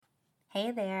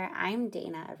Hey there, I'm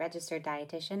Dana, a registered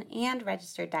dietitian and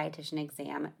registered dietitian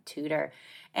exam tutor.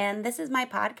 And this is my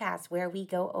podcast where we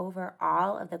go over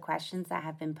all of the questions that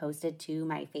have been posted to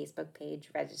my Facebook page,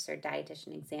 Registered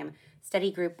Dietitian Exam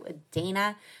Study Group with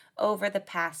Dana, over the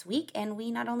past week. And we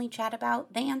not only chat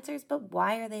about the answers, but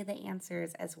why are they the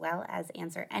answers, as well as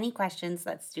answer any questions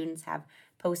that students have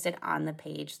posted on the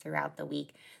page throughout the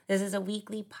week. This is a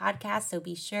weekly podcast, so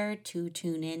be sure to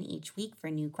tune in each week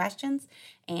for new questions.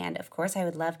 And of course, I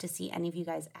would love to see any of you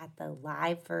guys at the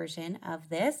live version of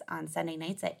this on Sunday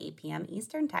nights at 8 p.m.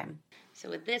 Eastern Time.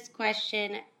 So with this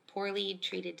question, poorly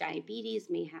treated diabetes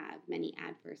may have many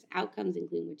adverse outcomes,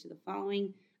 including which of the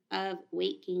following: of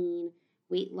weight gain,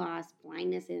 weight loss,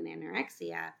 blindness, and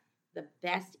anorexia. The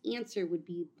best answer would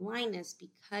be blindness,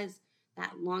 because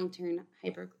that long-term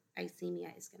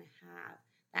hyperglycemia is going to have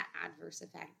that adverse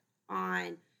effect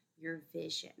on your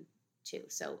vision too.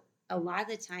 So a lot of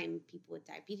the time, people with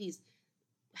diabetes,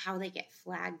 how they get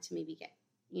flagged to maybe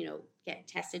get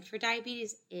tested for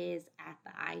diabetes is at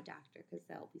the eye doctor, because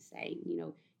they'll be saying,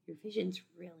 your vision's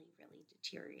really, really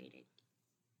deteriorating.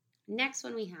 Next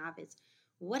one we have is,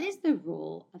 what is the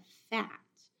role of fat?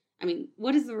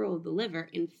 What is the role of the liver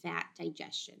in fat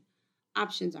digestion?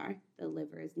 Options are: the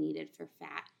liver is needed for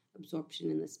fat absorption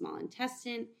in the small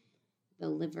intestine. The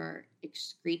liver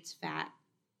excretes fat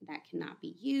that cannot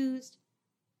be used.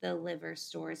 The liver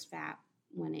stores fat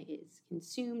when it is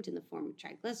consumed in the form of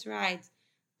triglycerides.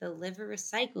 The liver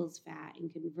recycles fat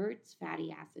and converts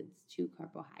fatty acids to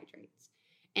carbohydrates.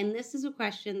 And this is a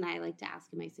question that I like to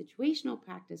ask in my situational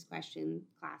practice question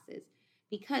classes,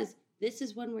 because this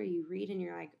is one where you read and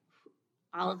you're like,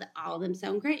 all of them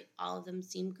sound great. All of them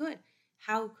seem good.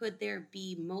 How could there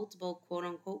be multiple quote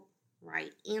unquote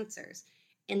right answers?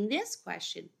 In this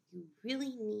question, you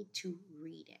really need to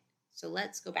read it. So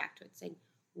let's go back to it, saying,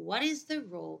 what is the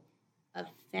role of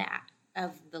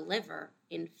the liver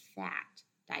in fat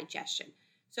digestion?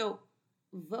 So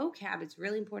vocab is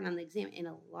really important on the exam, and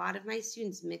a lot of my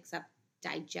students mix up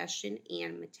digestion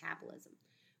and metabolism.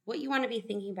 What you want to be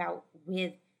thinking about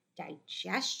with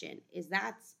digestion is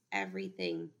that's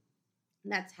everything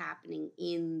that's happening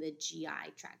in the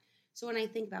GI tract. So when I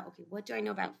think about, okay, what do I know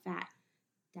about fat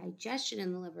digestion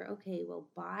in the liver? Okay, well,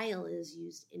 bile is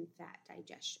used in fat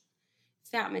digestion.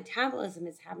 Fat metabolism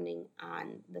is happening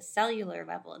on the cellular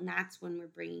level, and that's when we're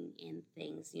bringing in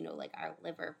things, like our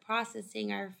liver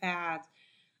processing our fats,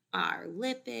 our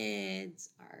lipids,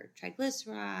 our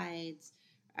triglycerides,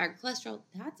 our cholesterol.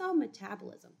 That's all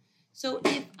metabolism. So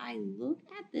if I look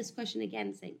at this question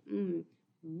again, saying,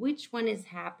 which one is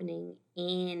happening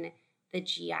in the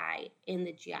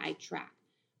GI tract?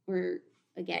 We're,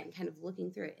 again, kind of looking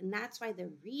through it. And that's why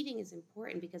the reading is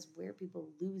important, because where people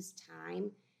lose time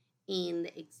in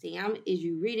the exam is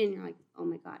you read it and you're like, oh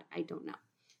my God, I don't know.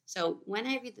 So when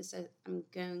I read this, I'm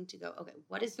going to go, okay,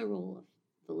 what is the role of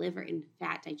the liver in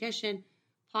fat digestion?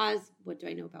 Pause. What do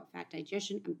I know about fat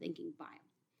digestion? I'm thinking bile.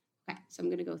 Okay, so I'm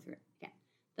going to go through it again.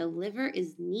 The liver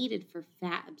is needed for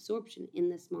fat absorption in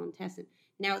the small intestine.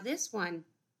 Now, this one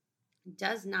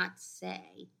does not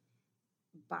say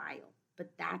bile, but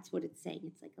that's what it's saying.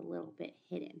 It's like a little bit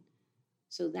hidden.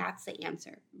 So that's the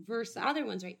answer. Versus the other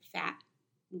ones, right? Fat.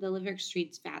 The liver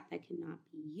excretes fat that cannot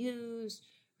be used,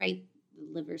 right?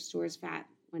 The liver stores fat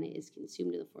when it is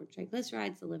consumed in the form of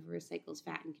triglycerides. The liver recycles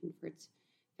fat and converts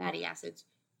fatty acids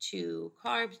to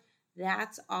carbs.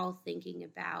 That's all thinking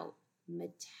about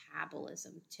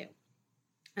metabolism too.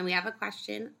 And we have a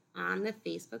question on the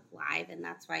Facebook Live, and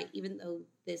that's why, even though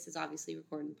this is obviously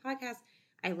recorded in the podcast,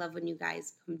 I love when you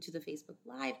guys come to the Facebook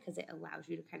Live, because it allows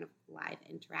you to kind of live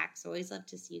interact. So I always love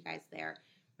to see you guys there.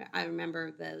 I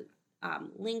remember the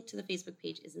link to the Facebook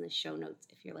page is in the show notes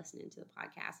if you're listening to the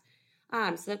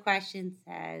podcast. So the question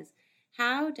says,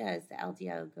 how does the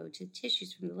LDL go to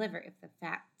tissues from the liver if the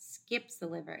fat skips the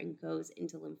liver and goes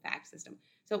into the lymphatic system?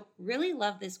 So really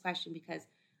love this question, because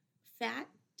fat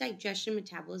digestion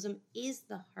metabolism is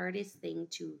the hardest thing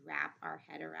to wrap our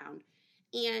head around.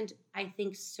 And I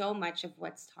think so much of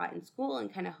what's taught in school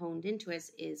and kind of honed into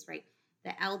us is, right, the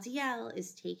LDL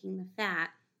is taking the fat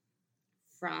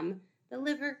from the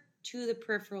liver to the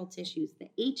peripheral tissues. The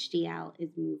HDL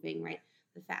is moving, right,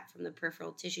 the fat from the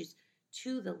peripheral tissues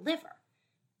to the liver.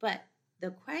 But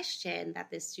the question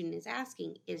that this student is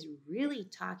asking is really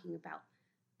talking about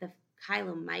the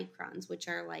chylomicrons, which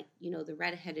are like, the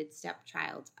redheaded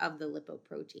stepchild of the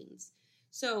lipoproteins.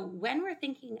 So when we're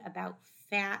thinking about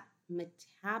fat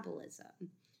metabolism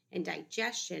and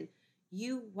digestion,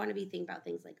 you want to be thinking about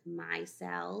things like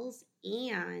micelles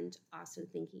and also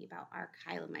thinking about our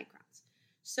chylomicrons.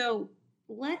 So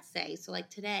let's say, like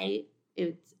today,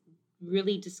 it's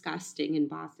really disgusting in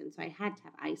Boston, so I had to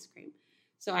have ice cream.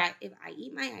 So if I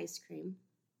eat my ice cream,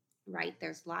 right,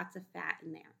 there's lots of fat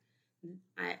in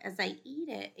there. As I eat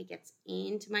it, it gets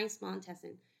into my small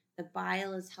intestine. The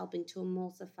bile is helping to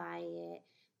emulsify it.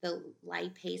 The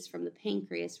lipase from the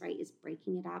pancreas, right, is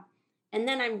breaking it up. And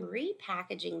then I'm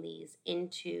repackaging these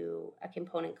into a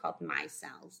component called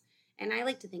micelles. And I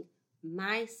like to think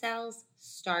micelles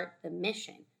start the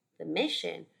mission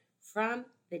from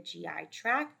the GI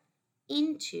tract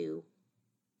into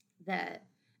the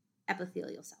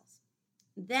epithelial cells.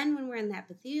 Then when we're in the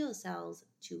epithelial cells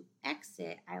to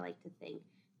exit, I like to think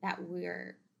that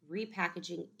we're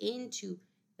repackaging into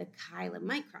the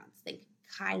chylomicrons. Think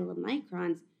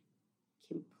chylomicrons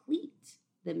complete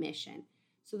the mission.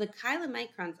 So the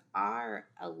chylomicrons are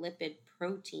a lipid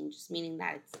protein, just meaning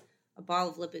that it's a ball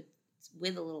of lipids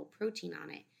with a little protein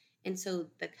on it. And so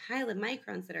the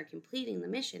chylomicrons that are completing the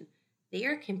mission, they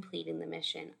are completing the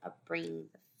mission of bringing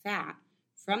the fat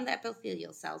from the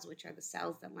epithelial cells, which are the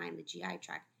cells that line the GI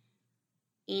tract,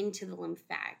 into the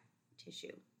lymphatic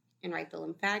tissue. And right, the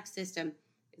lymphatic system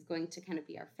is going to kind of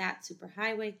be our fat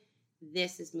superhighway.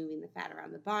 This is moving the fat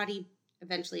around the body.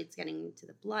 Eventually, it's getting into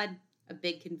the blood. A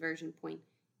big conversion point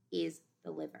is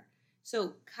the liver.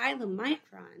 So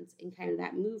chylomicrons and kind of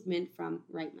that movement from,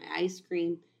 right, my ice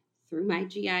cream through my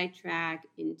GI tract,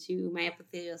 into my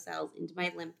epithelial cells, into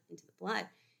my lymph, into the blood,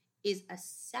 is a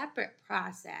separate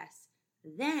process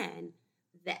than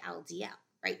the LDL,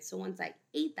 right? So once I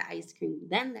ate the ice cream,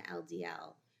 then the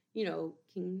LDL,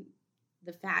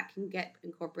 the fat can get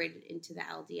incorporated into the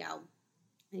LDL.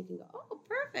 And you can go, oh,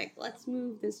 perfect. Let's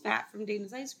move this fat from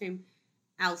Dana's ice cream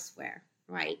elsewhere,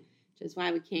 right? Which is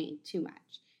why we can't eat too much.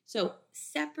 So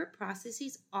separate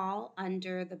processes all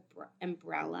under the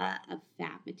umbrella of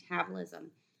fat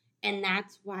metabolism. And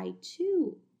that's why,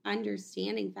 too,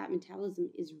 understanding fat metabolism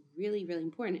is really, really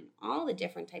important. And all the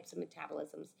different types of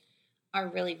metabolisms are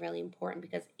really, really important,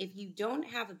 because if you don't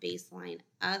have a baseline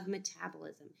of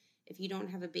metabolism, if you don't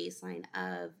have a baseline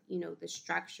of, the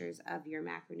structures of your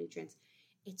macronutrients,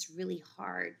 it's really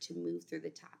hard to move through the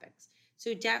topics.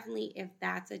 So definitely, if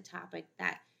that's a topic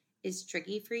that is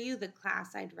tricky for you, the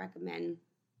class I'd recommend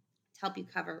to help you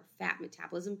cover fat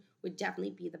metabolism would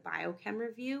definitely be the Biochem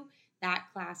Review. That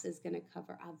class is going to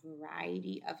cover a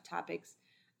variety of topics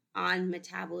on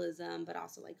metabolism, but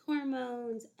also like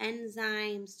hormones,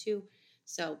 enzymes too.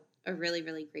 So a really,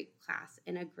 really great class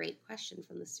and a great question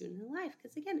from the student in life,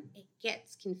 because again, it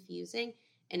gets confusing.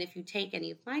 And if you take any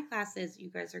of my classes, you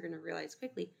guys are going to realize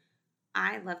quickly,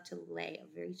 I love to lay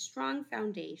a very strong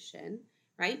foundation,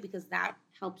 right? Because that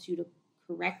helps you to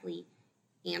correctly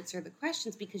answer the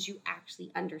questions, because you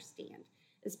actually understand,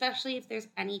 especially if there's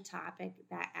any topic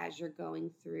that as you're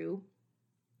going through,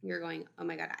 you're going, oh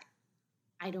my God,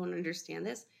 I don't understand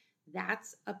this.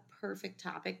 That's a perfect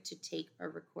topic to take a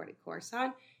recorded course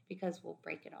on, because we'll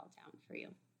break it all down for you.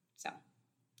 So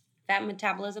fat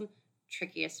metabolism,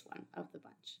 trickiest one of the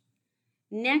bunch.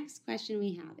 Next question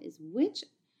we have is, which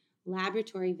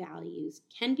laboratory values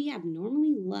can be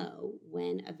abnormally low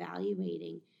when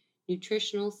evaluating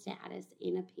nutritional status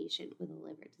in a patient with a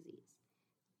liver disease?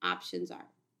 Options are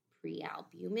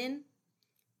prealbumin,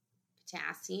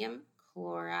 potassium,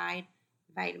 chloride,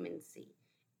 vitamin C.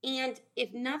 And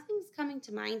if nothing's coming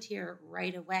to mind here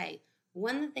right away,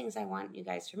 one of the things I want you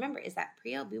guys to remember is that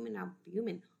prealbumin and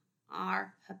albumin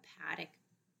are hepatic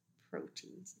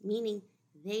proteins, meaning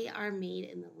they are made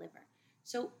in the liver.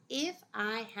 So if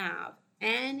I have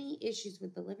any issues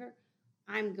with the liver,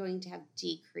 I'm going to have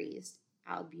decreased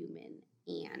albumin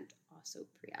and also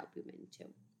prealbumin too.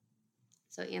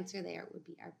 So answer there would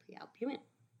be our prealbumin.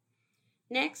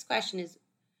 Next question is,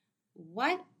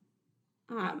 what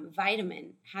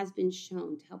vitamin has been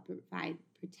shown to help provide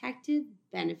protective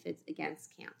benefits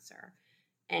against cancer?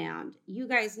 And you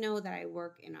guys know that I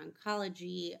work in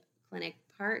oncology clinic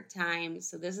part-time,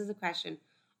 so this is a question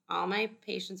all my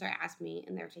patients are asking me,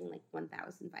 and they're taking like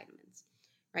 1,000 vitamins,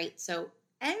 right? So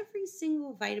every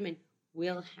single vitamin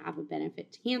will have a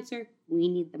benefit to cancer. We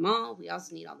need them all. We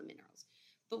also need all the minerals.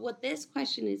 But what this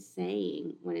question is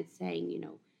saying, when it's saying,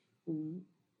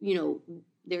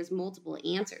 there's multiple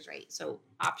answers, right? So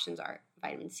options are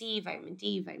vitamin C, vitamin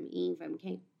D, vitamin E, vitamin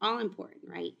K, all important,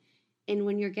 right? And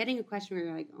when you're getting a question where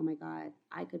you're like, oh my God,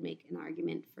 I could make an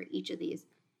argument for each of these,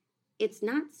 it's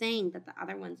not saying that the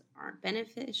other ones aren't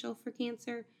beneficial for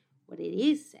cancer. What it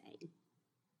is saying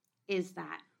is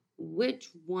that which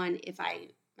one, if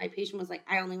my patient was like,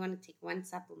 I only want to take one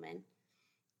supplement,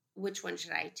 which one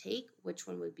should I take? Which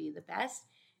one would be the best?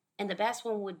 And the best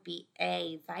one would be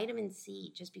vitamin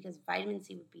C, just because vitamin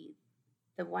C would be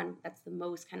the one that's the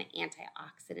most kind of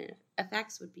antioxidant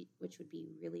effects which would be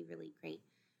really, really great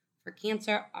for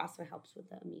cancer. Also helps with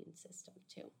the immune system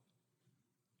too.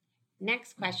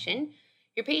 Next question.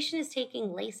 Your patient is taking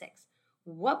Lasix.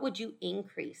 What would you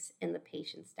increase in the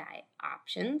patient's diet?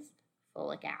 Options: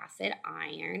 folic acid,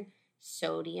 iron,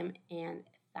 sodium, and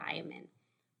thiamine.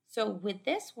 So with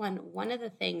this one of the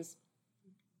things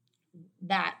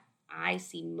that I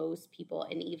see most people,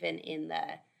 and even in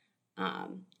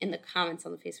the comments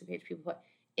on the Facebook page, people put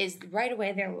is right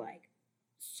away they're like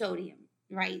sodium,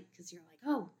 right? Because you're like,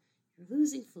 oh, you're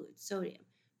losing fluid, sodium.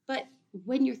 But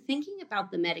when you're thinking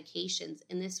about the medications,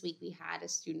 and this week we had a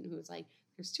student who was like,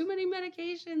 there's too many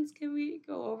medications. Can we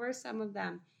go over some of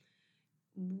them?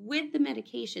 With the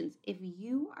medications, if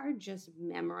you are just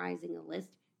memorizing a list,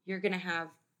 you're going to have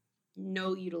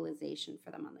no utilization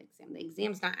for them on the exam. The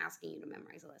exam's not asking you to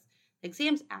memorize a list. The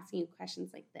exam's asking you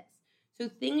questions like this. So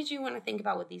things you want to think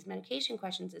about with these medication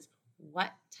questions is,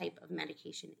 what type of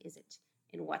medication is it?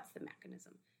 And what's the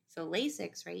mechanism? So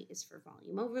Lasix, right, is for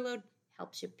volume overload,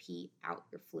 helps you pee out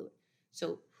your fluid.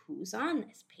 So who's on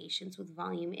this? Patients with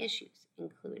volume issues,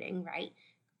 including, right,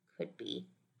 could be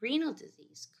renal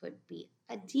disease, could be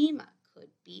edema, could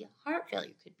be heart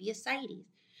failure, could be ascites.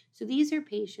 So these are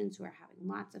patients who are having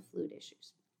lots of fluid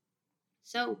issues.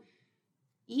 So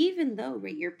even though,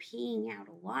 right, you're peeing out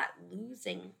a lot,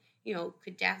 losing,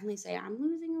 could definitely say, I'm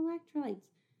losing electrolytes.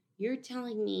 You're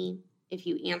telling me if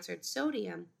you answered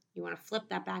sodium, you want to flip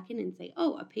that back in and say,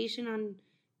 oh, a patient on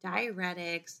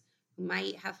diuretics who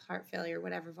might have heart failure,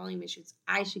 whatever, volume issues,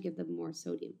 I should give them more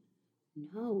sodium.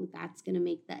 No, that's going to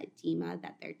make the edema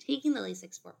that they're taking the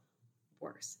Lasix for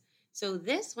worse. So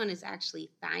this one is actually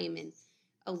thiamine.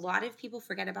 A lot of people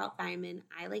forget about thiamine.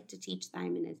 I like to teach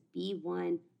thiamine as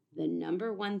B1, the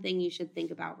number one thing you should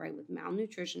think about, right, with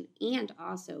malnutrition and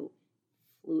also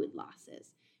fluid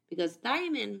losses. Because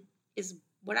thiamine is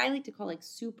what I like to call like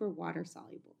super water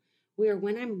soluble, where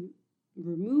when I'm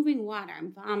removing water,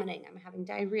 I'm vomiting, I'm having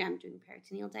diarrhea, I'm doing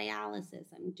peritoneal dialysis,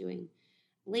 I'm doing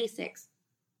Lasix,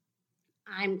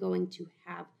 I'm going to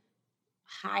have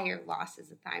higher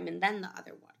losses of thiamine than the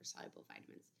other water-soluble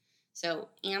vitamins. So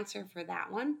answer for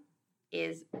that one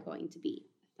is going to be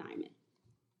thiamine.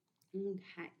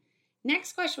 Okay.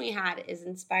 Next question we had is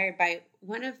inspired by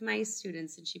one of my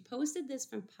students, and she posted this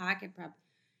from Pocket Prep.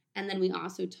 And then we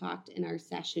also talked in our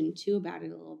session too about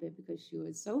it a little bit because she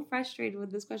was so frustrated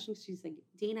with this question. She's like,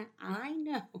 Dana, I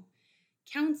know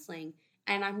counseling,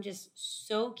 and I'm just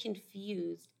so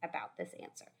confused about this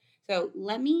answer. So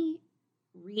let me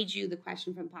read you the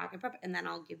question from Pocket Prep, and then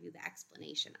I'll give you the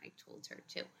explanation I told her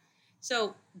too.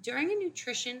 So during a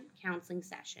nutrition counseling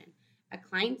session, a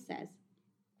client says,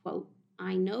 quote,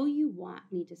 I know you want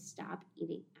me to stop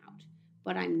eating out,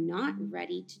 but I'm not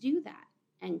ready to do that,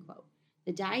 end quote.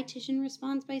 The dietitian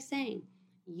responds by saying,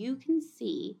 you can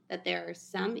see that there are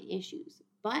some issues,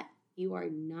 but you are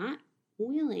not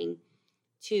willing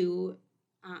to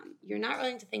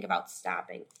think about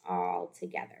stopping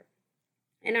altogether.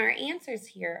 And our answers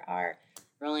here are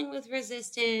rolling with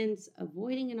resistance,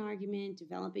 avoiding an argument,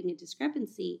 developing a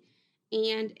discrepancy,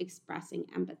 and expressing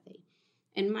empathy.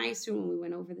 And my student, when we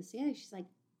went over this together, she's like,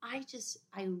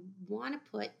 I want to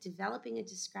put developing a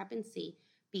discrepancy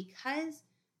because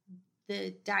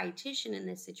the dietitian in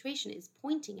this situation is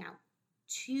pointing out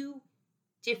two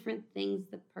different things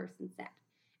the person said.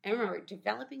 And remember,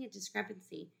 developing a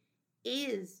discrepancy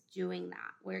is doing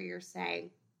that, where you're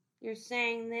saying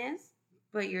this,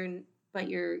 but you're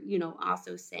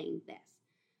also saying this.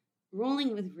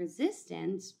 Rolling with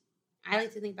resistance, I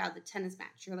like to think about the tennis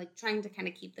match. You're like trying to kind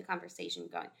of keep the conversation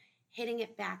going, hitting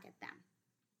it back at them.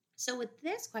 So with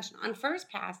this question, on first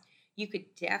pass, you could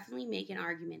definitely make an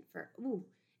argument for,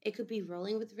 it could be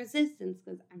rolling with resistance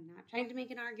because I'm not trying to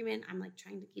make an argument. I'm like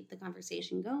trying to keep the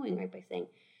conversation going, right, by saying,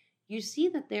 you see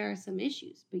that there are some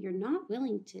issues, but you're not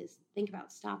willing to think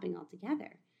about stopping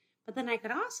altogether. But then I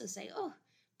could also say,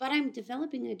 but I'm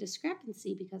developing a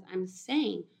discrepancy because I'm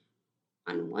saying,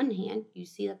 on one hand, you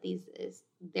see that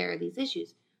there are these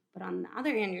issues, but on the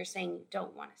other hand, you're saying you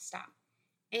don't want to stop.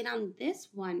 And on this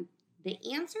one, the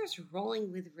answer is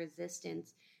rolling with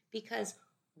resistance, because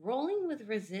rolling with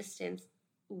resistance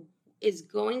is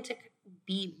going to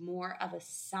be more of a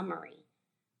summary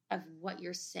of what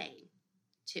you're saying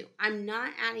too. I'm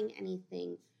not adding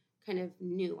anything kind of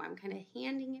new. I'm kind of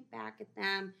handing it back at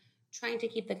them, trying to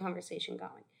keep the conversation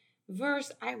going.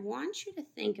 Verse, I want you to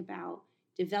think about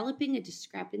developing a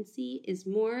discrepancy is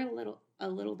more a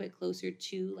little bit closer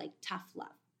to like tough love,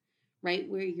 right?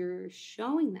 Where you're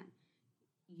showing them,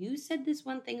 you said this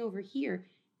one thing over here,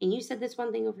 and you said this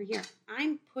one thing over here.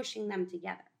 I'm pushing them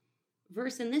together.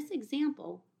 Verse in this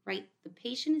example, right? The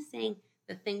patient is saying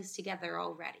the things together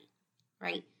already,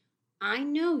 right? I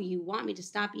know you want me to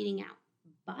stop eating out,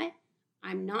 but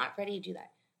I'm not ready to do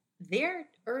that. They're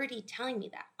already telling me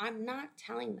that. I'm not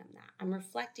telling them that. I'm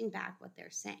reflecting back what they're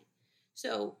saying.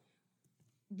 So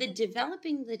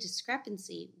developing the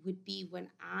discrepancy would be when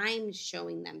I'm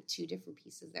showing them two different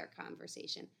pieces of their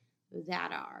conversation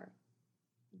that are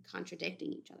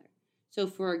contradicting each other. So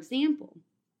for example,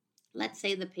 let's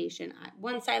say the patient,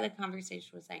 one side of the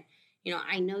conversation was saying,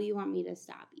 I know you want me to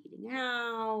stop eating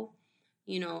out.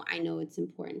 I know it's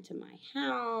important to my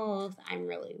health. I'm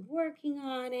really working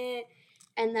on it.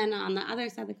 And then on the other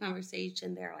side of the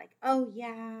conversation, they're like, oh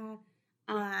yeah,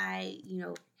 I,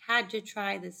 had to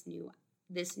try this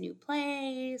new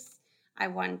place. I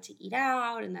wanted to eat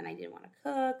out and then I didn't want to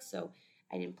cook. So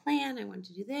I didn't plan. I wanted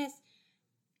to do this.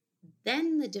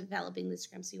 Then the developing the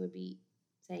discrepancy would be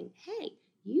saying, hey,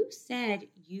 you said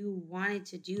you wanted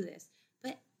to do this,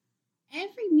 but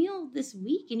every meal this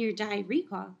week in your diet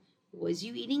recall was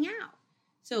you eating out.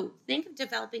 So think of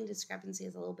developing discrepancy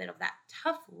as a little bit of that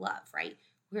tough love, right?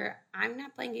 Where I'm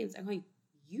not playing games. I'm going,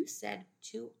 you said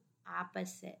two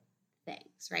opposite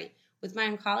things, right? With my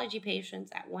oncology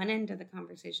patients, at one end of the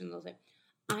conversation, they'll say,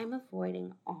 I'm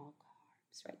avoiding all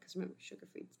carbs, right? Because remember,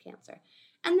 sugar-free is cancer.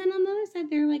 And then on the other side,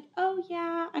 they're like, oh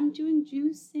yeah, I'm doing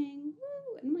juicing.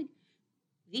 Woo. And I'm like,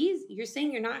 you're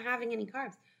saying you're not having any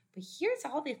carbs, but here's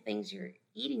all the things you're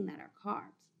eating that are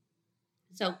carbs.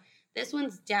 So this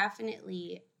one's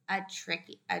definitely a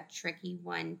tricky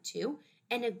one too,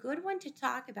 and a good one to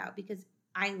talk about because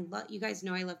you guys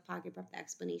know I love pocket prep. The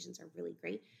explanations are really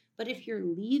great. But if you're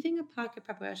leaving a pocket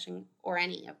prep question or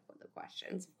any of the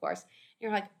questions, of course,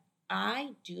 you're like,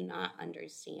 I do not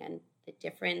understand the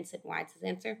difference and why it's his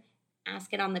answer,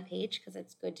 ask it on the page because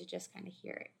it's good to just kind of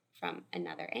hear it from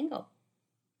another angle.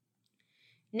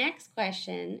 Next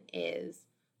question is,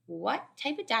 what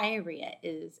type of diarrhea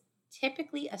is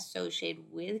typically associated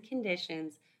with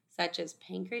conditions such as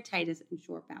pancreatitis and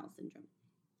short bowel syndrome?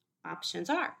 Options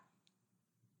are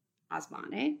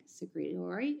osmotic,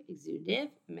 secretory, exudative,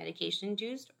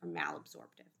 medication-induced, or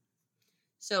malabsorptive.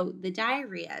 So the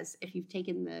diarrheas, if you've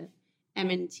taken the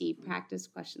M&T practice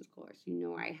questions course, you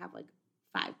know I have like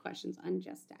 5 questions on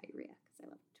just diarrhea because I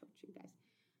love to torture you guys.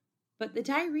 But the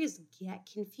diarrheas get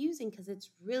confusing because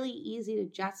it's really easy to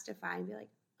justify and be like,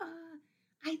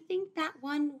 I think that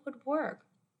one would work,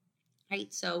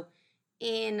 right? So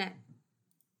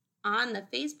on the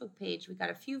Facebook page, we got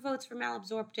a few votes for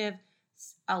malabsorptive,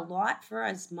 a lot for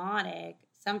osmotic,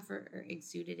 some for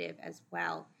exudative as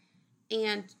well.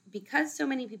 And because so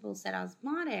many people said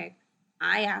osmotic,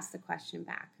 I asked the question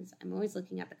back because I'm always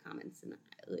looking at the comments, and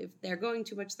if they're going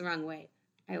too much the wrong way,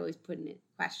 I always put in a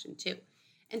question too.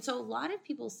 And so a lot of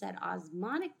people said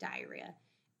osmotic diarrhea,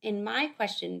 and my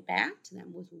question back to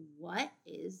them was, what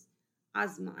is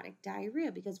osmotic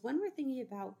diarrhea? Because when we're thinking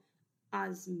about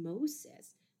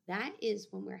osmosis, that is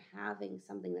when we're having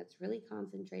something that's really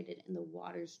concentrated and the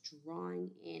water's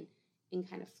drawing in and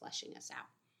kind of flushing us out.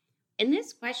 In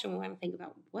this question, we want to think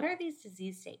about, what are these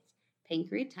disease states?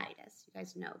 Pancreatitis. You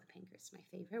guys know the pancreas is my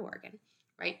favorite organ,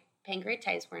 right?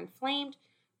 Pancreatitis, we're inflamed,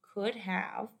 could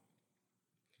have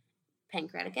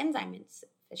pancreatic enzyme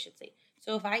insufficiency.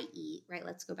 So if I eat, right,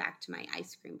 let's go back to my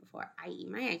ice cream before. I eat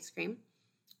my ice cream,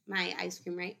 right,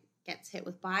 gets hit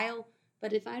with bile.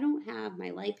 But if I don't have my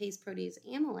lipase, protease,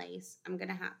 amylase,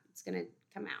 it's going to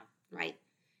come out, right?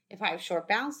 If I have short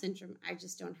bowel syndrome, I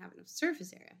just don't have enough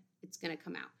surface area. It's going to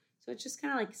come out. So it's just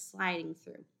kind of like sliding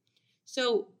through.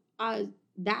 So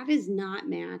that is not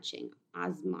matching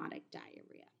osmotic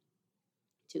diarrhea.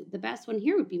 The best one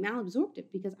here would be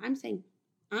malabsorptive, because I'm saying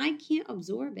I can't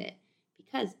absorb it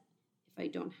because if I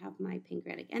don't have my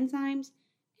pancreatic enzymes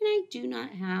and I do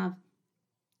not have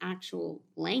actual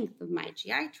length of my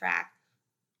GI tract,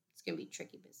 it's going to be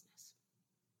tricky business.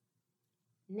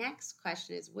 Next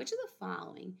question is, which of the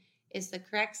following is the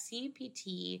correct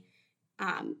CPT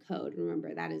code?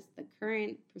 Remember, that is the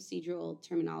current procedural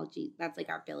terminology. That's like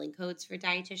our billing codes for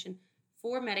dietitian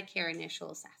for Medicare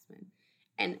initial assessment.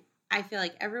 And I feel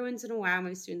like every once in a while,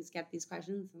 my students get these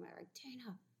questions and they're like,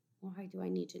 Dana, why do I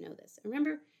need to know this? And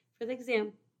remember, for the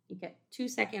exam, you get 2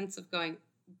 seconds of going,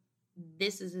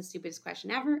 this is the stupidest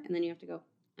question ever. And then you have to go,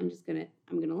 I'm going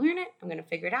to learn it. I'm going to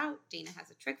figure it out. Dana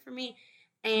has a trick for me.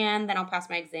 And then I'll pass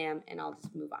my exam and I'll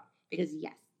just move on. Because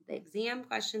yes, the exam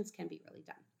questions can be really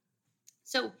done.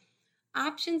 So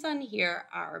options on here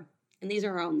are, and these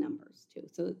are all numbers too.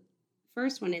 So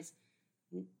first one is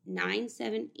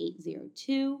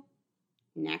 97802.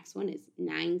 Next one is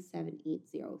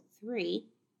 97803.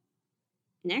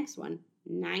 Next one,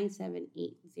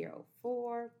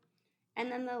 97804.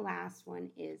 And then the last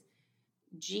one is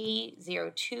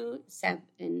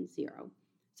G0270.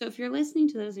 So if you're listening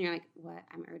to those and you're like, what?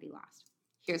 I'm already lost.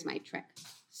 Here's my trick.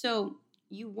 So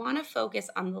you want to focus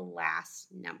on the last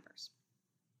numbers.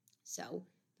 So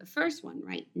the first one,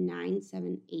 right?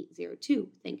 97802.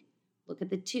 Look at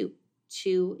the 2.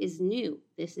 2 is new.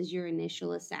 This is your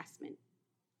initial assessment.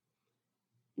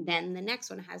 Then the next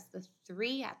one has the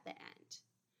 3 at the end.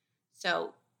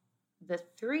 So the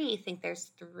 3,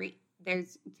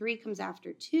 there's 3 comes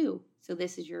after 2. So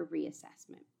this is your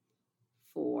reassessment.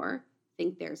 4,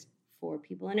 there's 4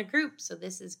 people in a group. So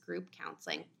this is group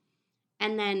counseling.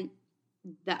 And then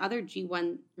the other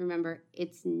G1, remember,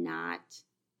 it's not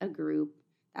a group.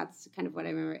 That's kind of what I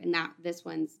remember. And this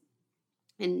one's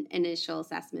an initial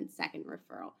assessment, second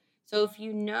referral. So if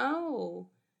you know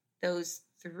those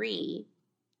 3,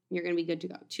 you're going to be good to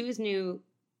go. 2 is new.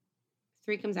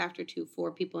 3 comes after 2,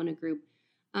 4 people in a group.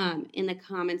 In the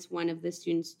comments, one of the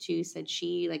students too said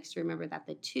she likes to remember that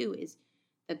the 2 is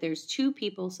that there's 2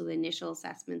 people. So the initial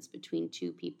assessment's between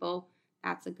 2 people.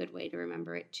 That's a good way to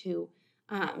remember it too.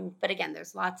 But again,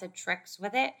 there's lots of tricks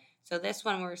with it. So this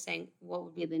one we're saying, what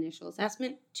would be the initial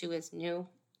assessment? 2 is new.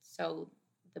 So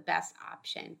the best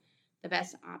option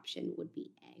would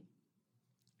be A.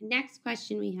 Next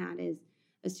question we had is,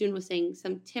 a student was saying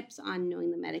some tips on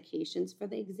knowing the medications for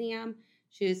the exam.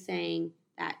 She was saying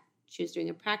that she was doing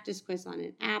a practice quiz on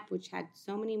an app which had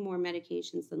so many more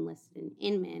medications than listed in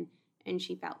Inman, and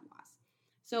she felt lost.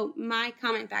 So my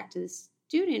comment back to the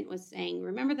student was saying,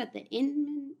 remember that the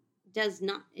Inman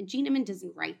Inman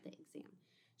doesn't write the exam.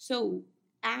 So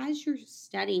as you're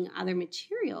studying other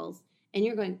materials and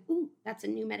you're going, ooh, that's a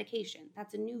new medication,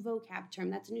 that's a new vocab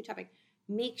term, that's a new topic,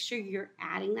 make sure you're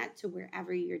adding that to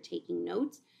wherever you're taking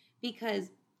notes. Because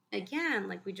again,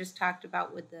 like we just talked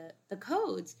about with the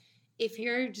codes, if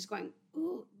you're just going,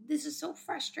 ooh, this is so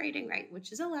frustrating, right?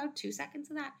 Which is allowed 2 seconds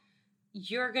of that,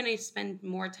 you're going to spend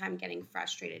more time getting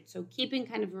frustrated. So keeping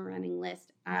kind of a running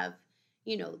list of,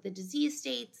 the disease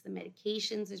states, the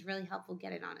medications is really helpful.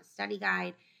 Get it on a study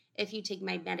guide. If you take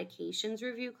my medications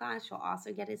review class, you'll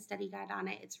also get a study guide on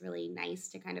it. It's really nice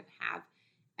to kind of have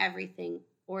everything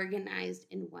organized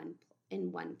in one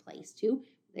place too.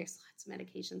 There's lots of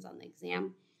medications on the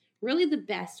exam. Really the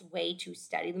best way to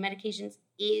study the medications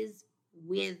is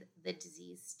with the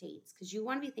disease states, because you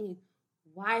want to be thinking,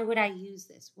 why would I use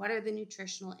this? What are the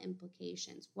nutritional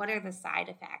implications? What are the side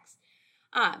effects?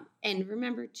 And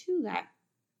remember too that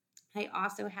I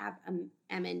also have an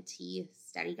MNT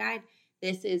study guide.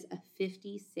 This is a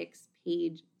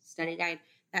 56-page study guide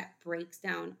that breaks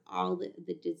down all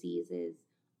the diseases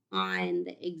on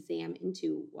the exam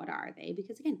into what are they.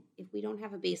 Because again, if we don't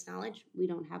have a base knowledge, we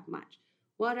don't have much.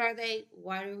 What are they?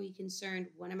 What are we concerned?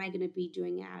 What am I going to be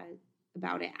doing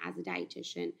about it as a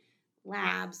dietitian?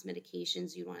 Labs,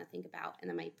 medications you want to think about. And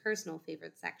then my personal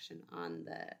favorite section on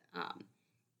the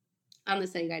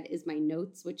study guide is my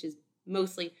notes, which is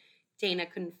mostly Dana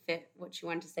couldn't fit what she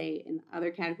wanted to say in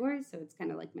other categories. So it's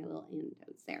kind of like my little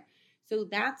anecdotes there. So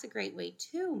that's a great way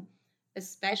too,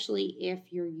 especially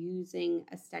if you're using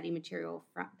a study material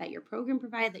that your program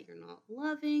provided that you're not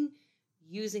loving.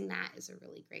 Using that is a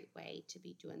really great way to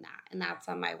be doing that. And that's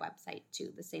on my website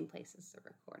too, the same place as the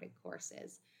recorded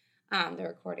courses. As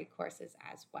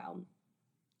well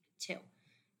too.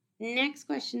 Next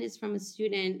question is from a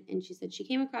student, and she said she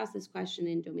came across this question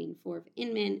in Domain 4 of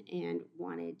Inman and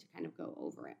wanted to kind of go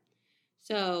over it.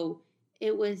 So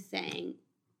it was saying,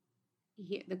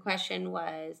 here, the question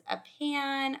was, a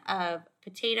pan of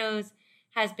potatoes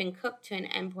has been cooked to an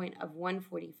endpoint of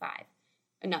 145.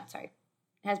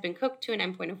 Has been cooked to an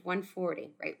endpoint of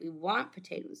 140, right? We want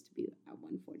potatoes to be at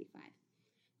 145.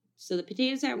 So the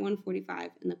potatoes are at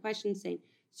 145, and the question is saying,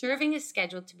 serving is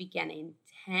scheduled to begin in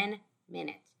 10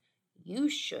 minutes. You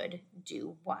should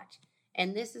do what?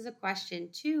 And this is a question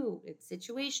too. It's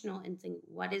situational and saying,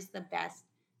 what is the best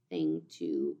thing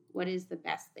to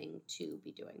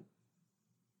be doing?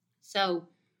 So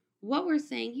what we're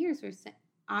saying here is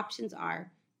options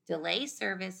are delay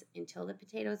service until the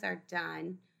potatoes are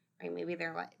done, right? Maybe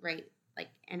they're like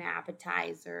an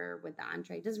appetizer with the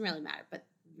entree. It doesn't really matter, but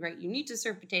right, you need to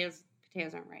serve potatoes.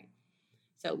 Potatoes aren't right.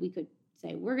 So we could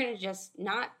say we're going to just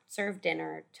not serve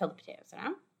dinner till the potatoes are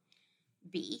done.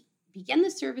 B, begin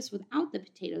the service without the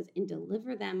potatoes and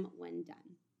deliver them when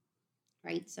done,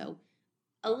 right? So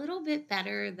a little bit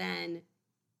better than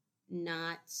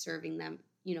not serving them,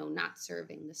 not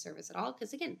serving the service at all.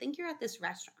 Because again, think you're at this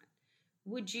restaurant.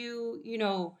 Would you,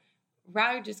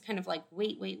 rather just kind of like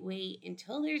wait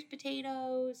until there's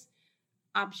potatoes?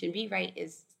 Option B, right,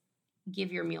 is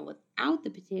give your meal without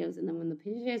the potatoes. And then when the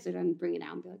potatoes are done, bring it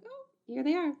out and be like, oh, here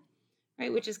they are.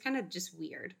 right? Which is kind of just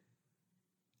weird.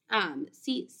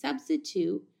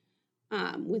 Substitute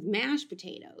with mashed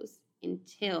potatoes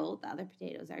until the other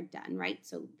potatoes are done, right?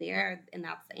 So and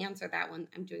that's the answer. That one,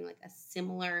 I'm doing like a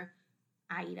similar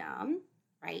item,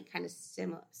 right? Kind of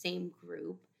same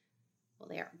group.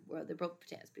 Well, they're both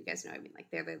potatoes, but you guys know what I mean.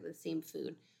 Like they're the same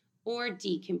food. Or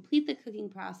D, complete the cooking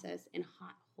process in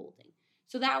hot holding.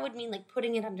 So that would mean like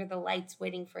putting it under the lights,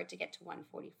 waiting for it to get to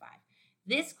 145.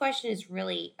 This question is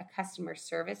really a customer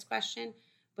service question,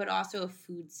 but also a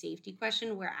food safety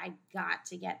question where I got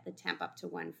to get the temp up to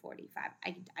 145.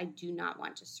 I do not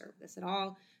want to serve this at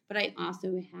all, but I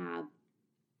also have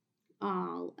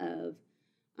all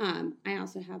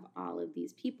of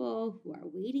these people who are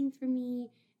waiting for me,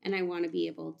 and I want to be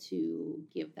able to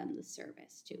give them the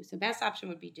service too. So best option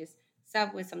would be just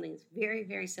sub with something that's very,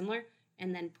 very similar,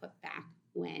 and then put back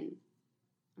when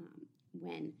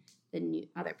the new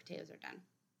other potatoes are done.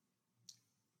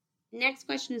 Next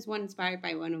question is one inspired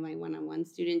by one of my one-on-one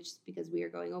students, just because we are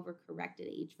going over corrected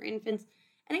age for infants.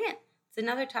 And again, it's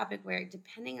another topic where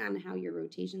depending on how your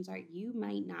rotations are, you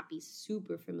might not be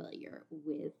super familiar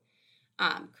with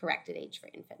corrected age for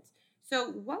infants.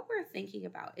 So what we're thinking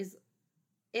about is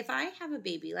if I have a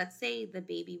baby, let's say the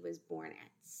baby was born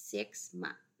at 6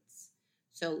 months.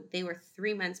 So they were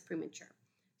 3 months premature.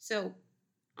 So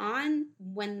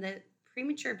when the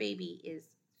premature baby is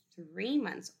 3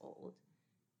 months old,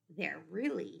 they're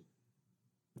really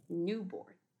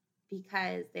newborn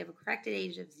because they have a corrected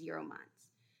age of 0 months,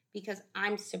 because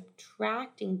I'm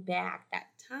subtracting back that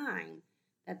time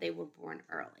that they were born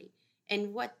early.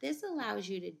 And what this allows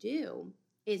you to do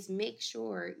is make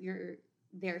sure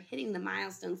they're hitting the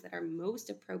milestones that are most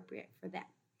appropriate for them.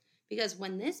 Because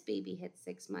when this baby hits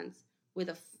 6 months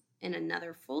and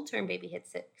another full-term baby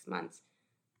hits 6 months,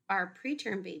 our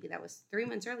preterm baby that was 3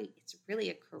 months early, it's really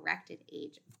a corrected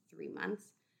age of 3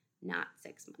 months, not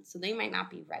 6 months. So they might not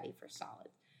be ready for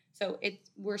solids. So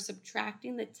we're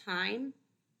subtracting the time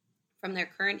from their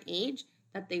current age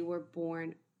that they were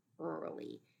born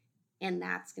early. And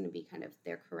that's going to be kind of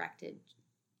their corrected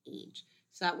age.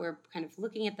 So that we're kind of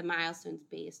looking at the milestones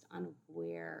based on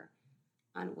where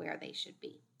they should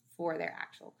be for their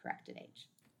actual corrected age.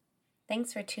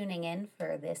 Thanks for tuning in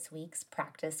for this week's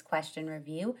practice question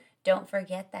review. Don't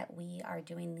forget that we are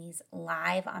doing these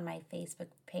live on my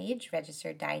Facebook page,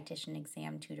 Registered Dietitian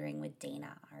Exam Tutoring with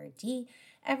Dana RD,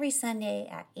 every Sunday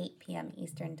at 8 p.m.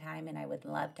 Eastern Time, and I would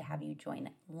love to have you join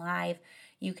live.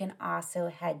 You can also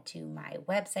head to my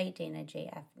website,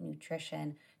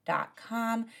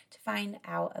 danajfnutrition.com, to find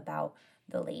out about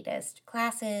the latest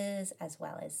classes as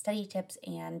well as study tips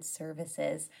and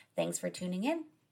services. Thanks for tuning in.